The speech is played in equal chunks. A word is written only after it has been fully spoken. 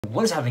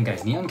What is happening,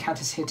 guys? Neon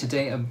Cat is here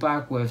today. I'm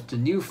back with the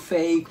new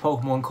fake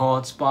Pokemon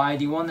cards by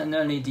the one and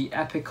only the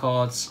Epic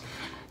cards.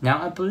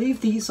 Now I believe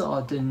these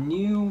are the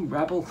new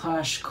Rebel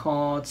Clash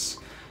cards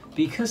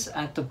because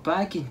at the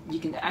back you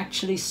can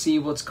actually see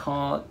what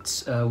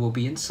cards will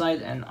be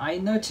inside, and I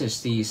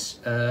noticed these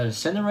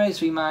Cinderace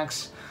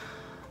VMAX,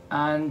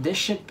 and this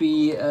should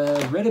be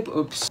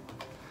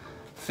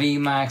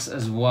VMAX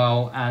as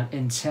well, and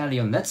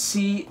Inteleon. Let's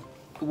see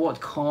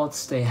what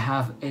cards they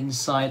have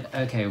inside.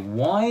 Okay,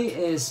 why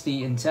is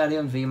the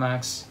Inteleon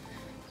VMAX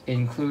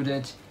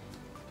included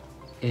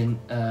in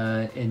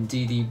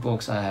DD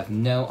books? I have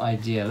no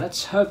idea.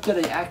 Let's hope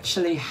that they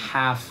actually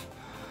have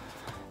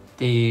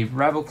the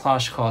Rebel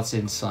Clash cards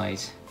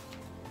inside,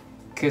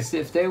 because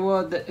if they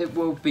were, it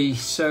will be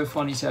so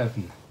funny to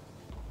open.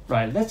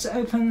 Right, let's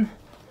open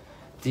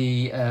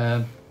the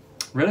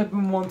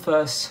Rillaboom one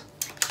first.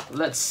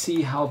 Let's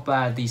see how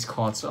bad these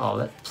cards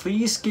are.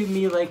 Please give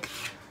me like...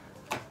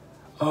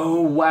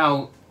 Oh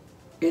wow,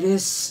 it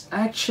is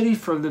actually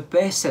from the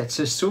base set,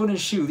 so Sword and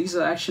Shield. These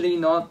are actually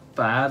not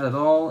bad at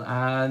all,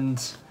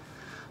 and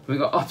we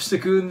got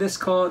Obstagoon. This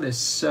card is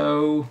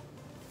so...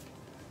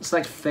 it's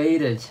like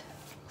faded.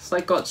 It's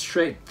like got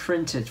straight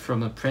printed from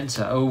the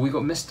printer. Oh, we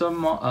got Mr.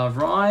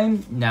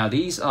 Rhyme. Now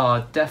these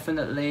are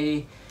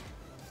definitely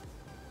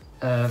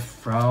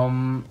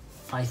from,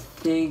 I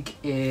think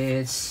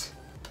it's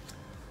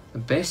the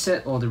base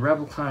set or the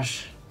Rebel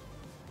Clash.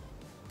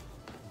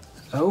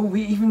 Oh,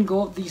 we even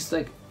got these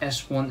like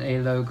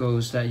S1A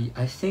logos that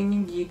I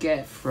think you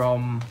get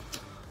from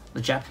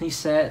the Japanese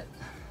set.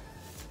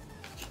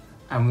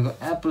 And we got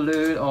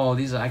Eballoon. Oh,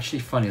 these are actually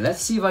funny.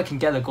 Let's see if I can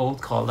get a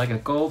gold card, like a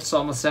gold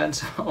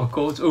Somerset or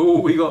gold.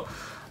 Oh, we got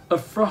a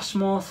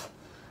Frostmoth,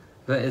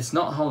 but it's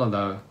not hollow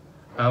though.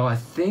 Oh, I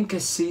think I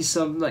see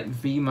some like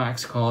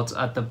VMAX cards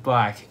at the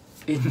back.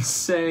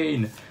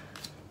 Insane.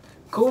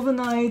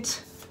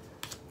 Corviknight.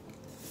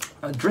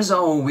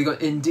 Drizzle, we got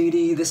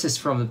Indeedee. This is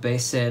from the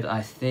base set,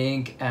 I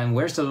think. And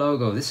where's the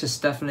logo? This is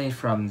definitely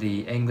from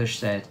the English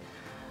set.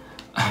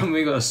 And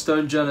we got a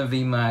Stonjourner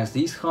VMAX.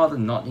 These cards are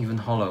not even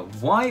hollow.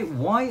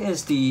 Why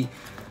is the...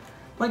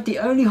 like the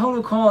only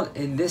hollow card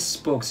in this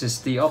box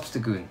is the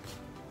Obstagoon.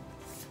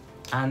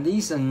 And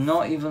these are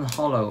not even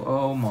hollow.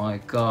 Oh my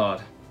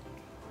god.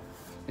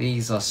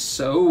 These are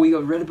so... we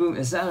got Rillaboom.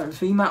 Is that a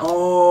VMAX?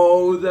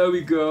 Oh, there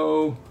we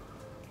go.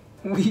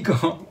 We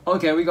got...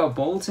 okay, we got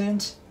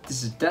Boltund.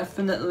 This is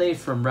definitely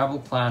from Rebel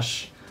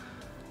Clash.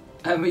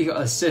 And we got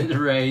a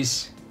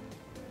Cinderace.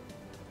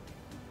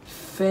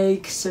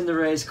 Fake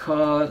Cinderace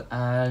card,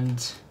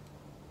 and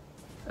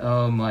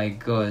oh my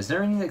god, is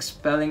there any like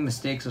spelling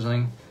mistakes or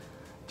something?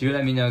 Do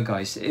let me know,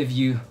 guys, if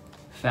you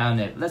found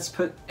it. Let's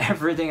put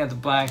everything at the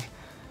back.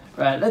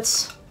 Right,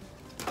 let's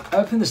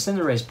open the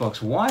Cinderace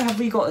box. Why have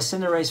we got a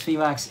Cinderace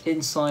VMAX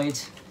inside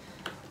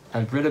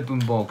a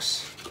Rillaboom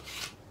box?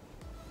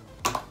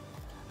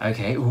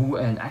 Okay, ooh,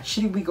 and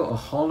actually we got a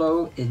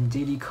hollow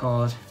Indeedee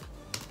card.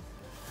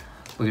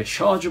 We got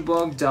Charger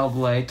Bug,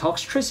 Double-A,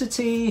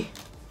 Toxtricity,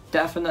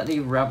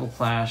 definitely Rebel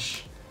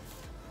Clash,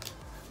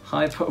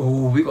 Hyper.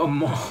 Oh, we got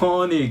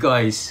money,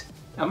 guys.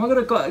 Am I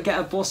gonna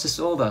get a boss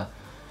disorder?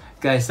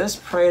 Guys, let's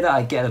pray that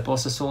I get a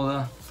boss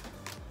disorder,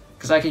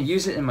 because I can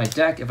use it in my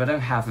deck if I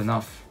don't have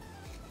enough.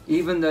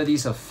 Even though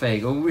these are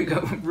fake. Oh, we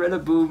got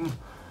Rillaboom.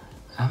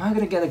 Am I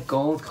gonna get a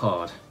gold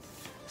card?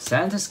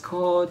 Santa's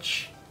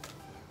Scorch.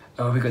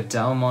 Oh, we got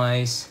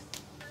Dalmice.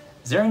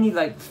 Is there any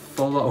like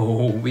follow?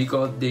 Oh, we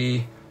got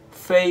the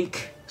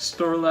fake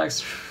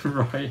Snorlax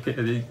right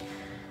here.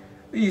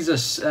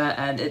 These are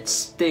and it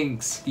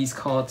stinks. These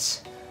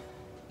cards,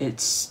 it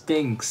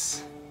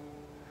stinks.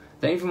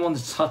 Don't even want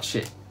to touch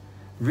it.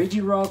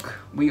 Regirock.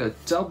 We got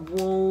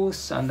Dubwool,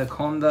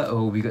 Sandaconda.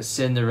 Oh, we got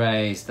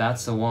Cinderace.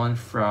 That's the one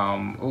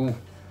from. Oh,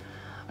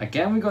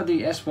 again we got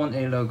the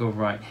S1A logo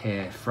right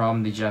here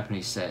from the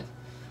Japanese set.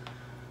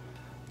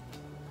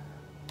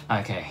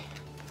 Okay,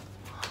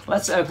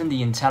 let's open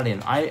the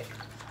Inteleon.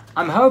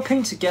 I'm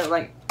hoping to get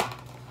like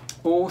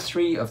all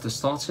three of the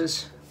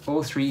starters,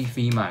 all three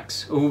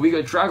VMAX. Oh, we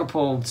got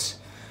Dragapult.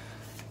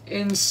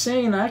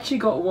 Insane. I actually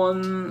got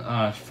one.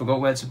 I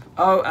forgot where to.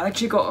 Oh, I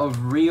actually got a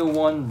real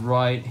one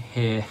right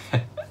here.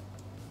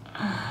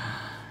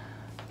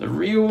 The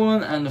real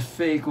one and the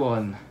fake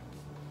one.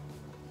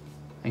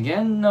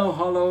 Again, no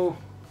hollow.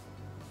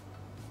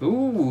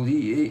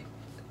 Ooh,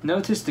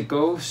 notice the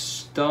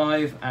Ghost,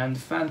 Dive, and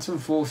Phantom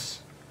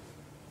Force.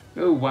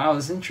 Oh wow,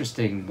 that's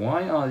interesting.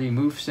 Why are the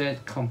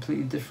moveset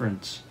completely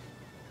different?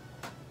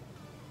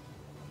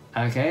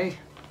 Okay,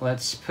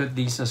 let's put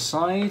these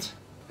aside.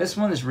 This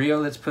one is real.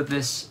 Let's put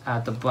this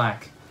at the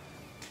back.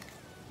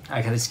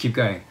 Okay, let's keep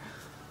going.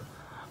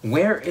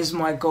 Where is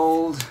my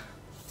gold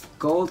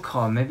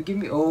card? Maybe give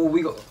me... oh,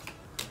 we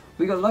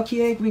got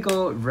Lucky Egg, we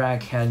got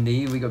Rag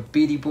Candy, we got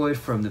Beady Boy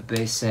from the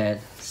base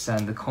set,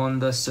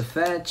 Sandaconda,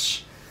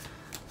 Safetch,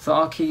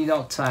 Tharky,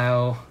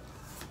 Noctowl,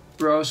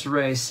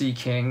 Roserade,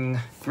 Seaking,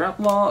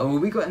 Grappler. Oh,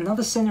 we got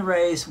another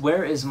Cinderace.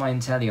 Where is my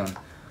Inteleon?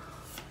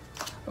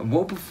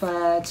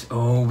 Wobbuffet.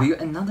 Oh, we got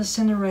another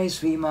Cinderace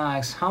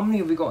VMAX. How many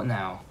have we got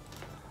now?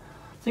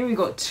 I think we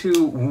got two.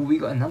 Ooh, we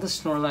got another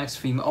Snorlax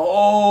female.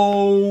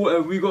 Oh,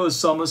 and we got a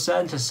Summer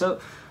Santa. So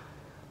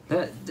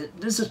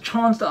there's a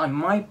chance that I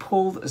might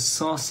pull a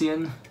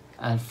Zacian.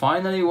 And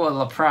finally, what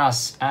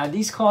Lapras. And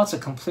these cards are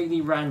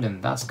completely random.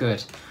 That's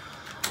good.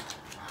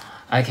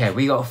 Okay,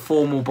 we got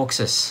 4 more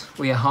boxes.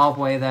 We are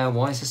halfway there.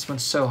 Why is this one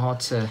so hard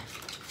to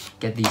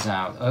get these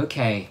out?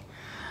 Okay,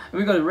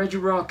 we got a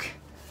Regirock.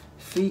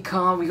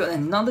 V-card, we got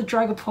another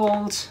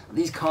Dragapult.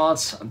 These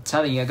cards, I'm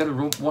telling you, I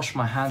gotta wash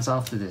my hands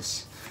after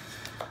this.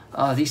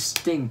 These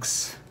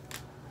stinks.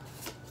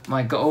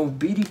 My god, oh,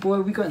 Beady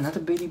Boy, we got another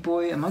Beady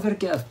Boy. Am I gonna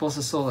get a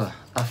Bulbasaur?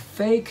 A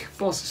fake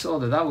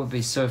Bulbasaur, that would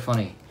be so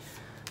funny.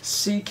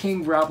 Sea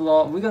King,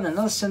 Grablot, we got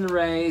another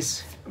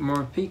Cinderace,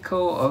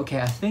 Morpeko.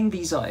 Okay, I think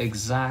these are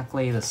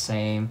exactly the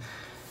same.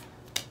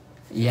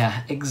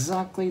 Yeah,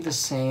 exactly the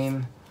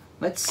same.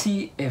 Let's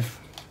see if,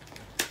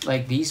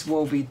 like, these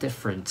will be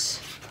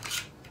different.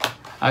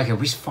 Okay,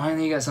 we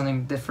finally got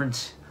something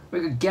different.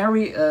 We got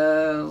Gary,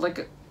 like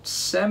a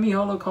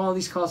semi-holo card.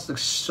 These cards look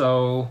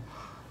so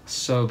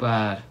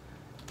bad.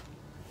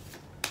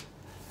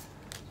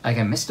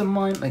 Okay, Mr.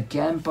 Mime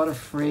again,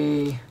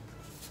 Butterfree,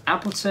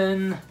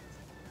 Appleton.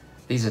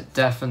 These are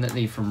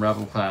definitely from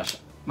Rebel Clash.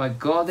 My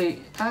god, they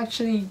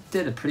actually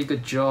did a pretty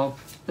good job.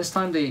 This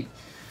time they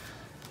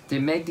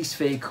make these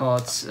fake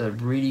cards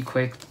really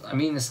quick. I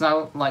mean, it's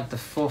now like the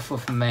 4th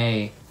of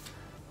May.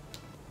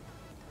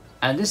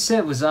 And this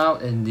set was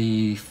out in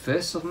the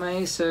 1st of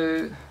May,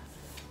 so...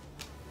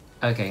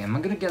 Okay, am I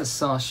gonna get a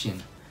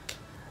Zacian?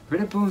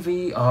 Rillaboom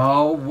V...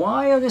 Oh,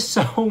 why are there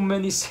so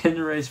many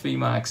Cinderace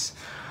VMAX?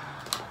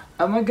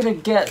 Am I gonna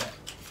get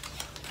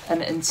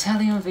an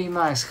Inteleon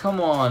VMAX?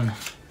 Come on.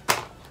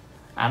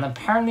 And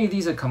apparently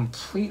these are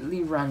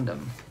completely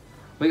random.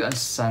 We got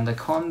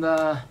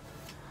Sandaconda,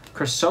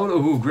 Cressola,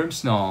 ooh,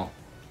 Grimmsnarl.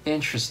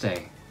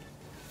 Interesting.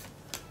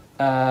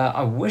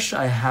 I wish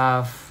I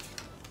have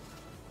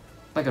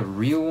like a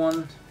real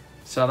one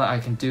so that I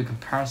can do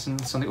comparison.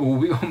 Something. Oh,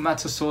 we got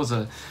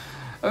Matasorza.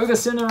 Oh, we got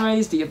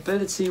Cinderace, the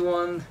ability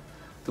one,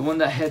 the one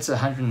that hits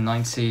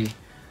 190.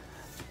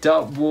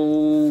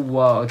 Double.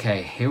 Wow.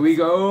 Okay, here we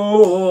go.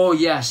 Oh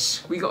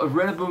yes, we got a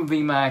Rillaboom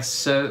VMAX.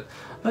 So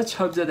let's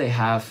hope that they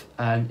have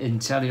an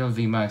Inteleon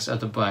VMAX at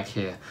the back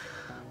here.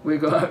 We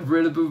got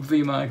Rillaboom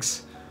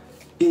VMAX.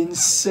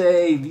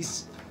 Insane.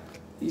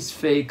 These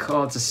fake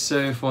cards are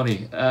so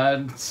funny.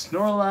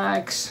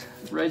 Snorlax,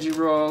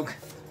 Regirock,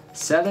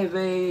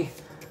 Celebi.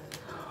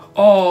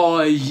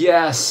 Oh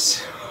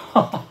yes!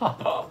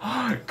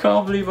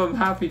 Can't believe I'm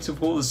happy to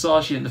pull the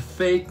Zacian, the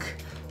fake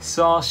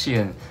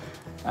Zacian.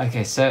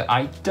 Okay, so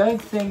I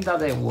don't think that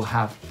they will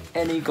have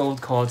any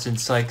gold cards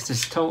inside because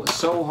it's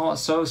so hard,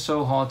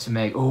 so hard to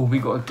make. Oh, we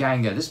got a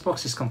Gengar. This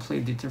box is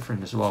completely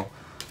different as well.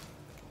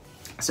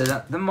 So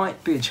that there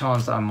might be a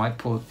chance that I might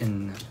pull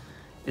in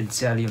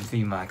Inteleon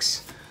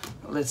VMAX.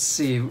 Let's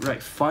see.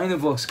 Right, final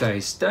box,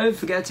 guys. Don't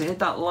forget to hit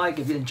that like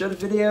if you enjoyed the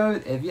video.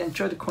 If you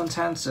enjoyed the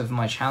contents of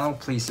my channel,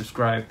 please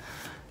subscribe.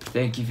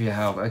 Thank you for your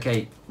help.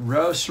 Okay,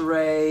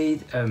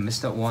 Roserade. Oh,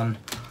 missed that one.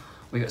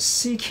 We got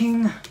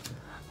Seeking,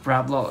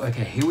 Grablot.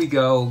 Okay, here we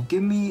go.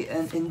 Give me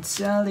an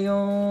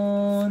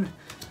Inteleon.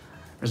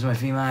 Where's my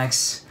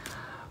VMAX?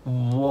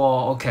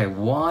 Whoa. Okay,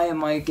 why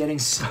am I getting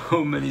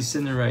so many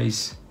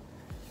Cinderace?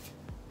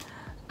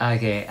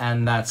 Okay,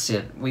 and that's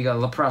it. We got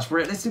Lapras.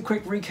 Let's do a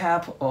quick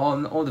recap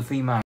on all the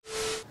VMAX.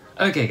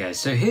 Okay guys,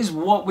 so here's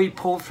what we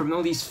pulled from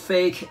all these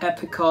fake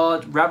epic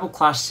card Rebel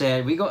Clash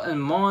set. We got a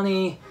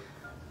Marnie,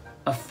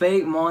 a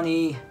fake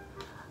Marnie,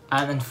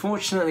 and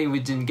unfortunately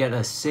we didn't get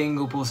a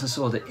single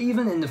Bulbasaur.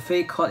 Even in the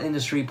fake card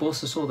industry,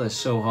 Bulbasaur is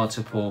so hard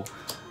to pull.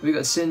 We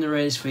got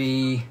Cinderace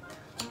V,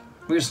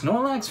 we got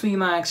Snorlax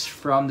VMAX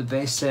from the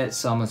base set,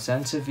 Summer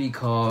Santa V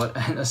card,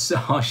 and a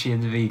Zacian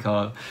V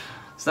card.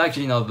 It's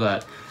actually not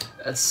bad.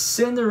 A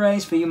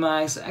Cinderace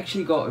VMAX,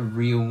 actually got a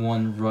real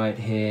one right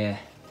here.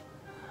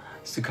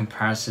 It's the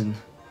comparison.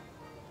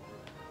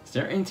 Is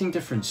there anything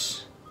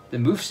different? The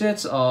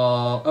movesets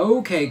are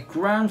okay,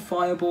 Ground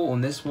Fireball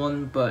on this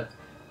one, but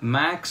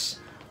Max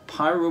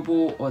Pyro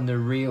Ball on the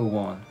real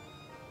one.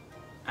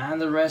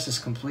 And the rest is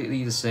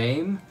completely the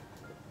same.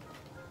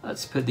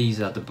 Let's put these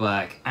at the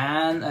back.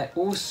 And I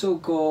also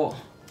got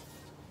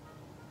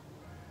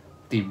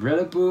the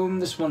Rillaboom.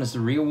 This one is the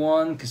real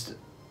one because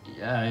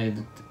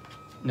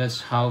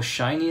that's how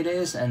shiny it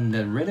is. And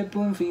the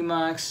Rillaboom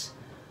VMAX.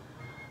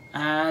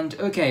 And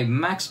okay,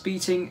 Max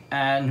Beating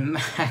and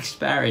Max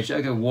Barrage.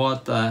 Okay,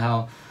 what the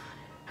hell?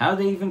 How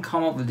do they even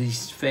come up with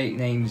these fake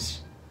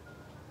names?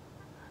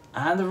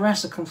 And the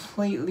rest are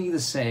completely the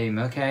same,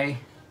 okay?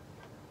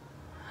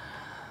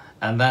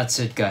 And that's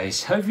it,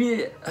 guys. Hope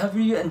you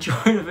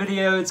enjoyed the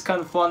video. It's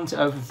kind of fun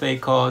to open fake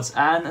cards.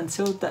 And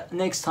until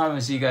next time, I'll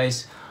see you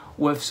guys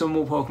with some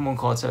more Pokemon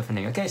cards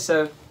opening. Okay,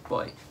 so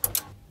bye.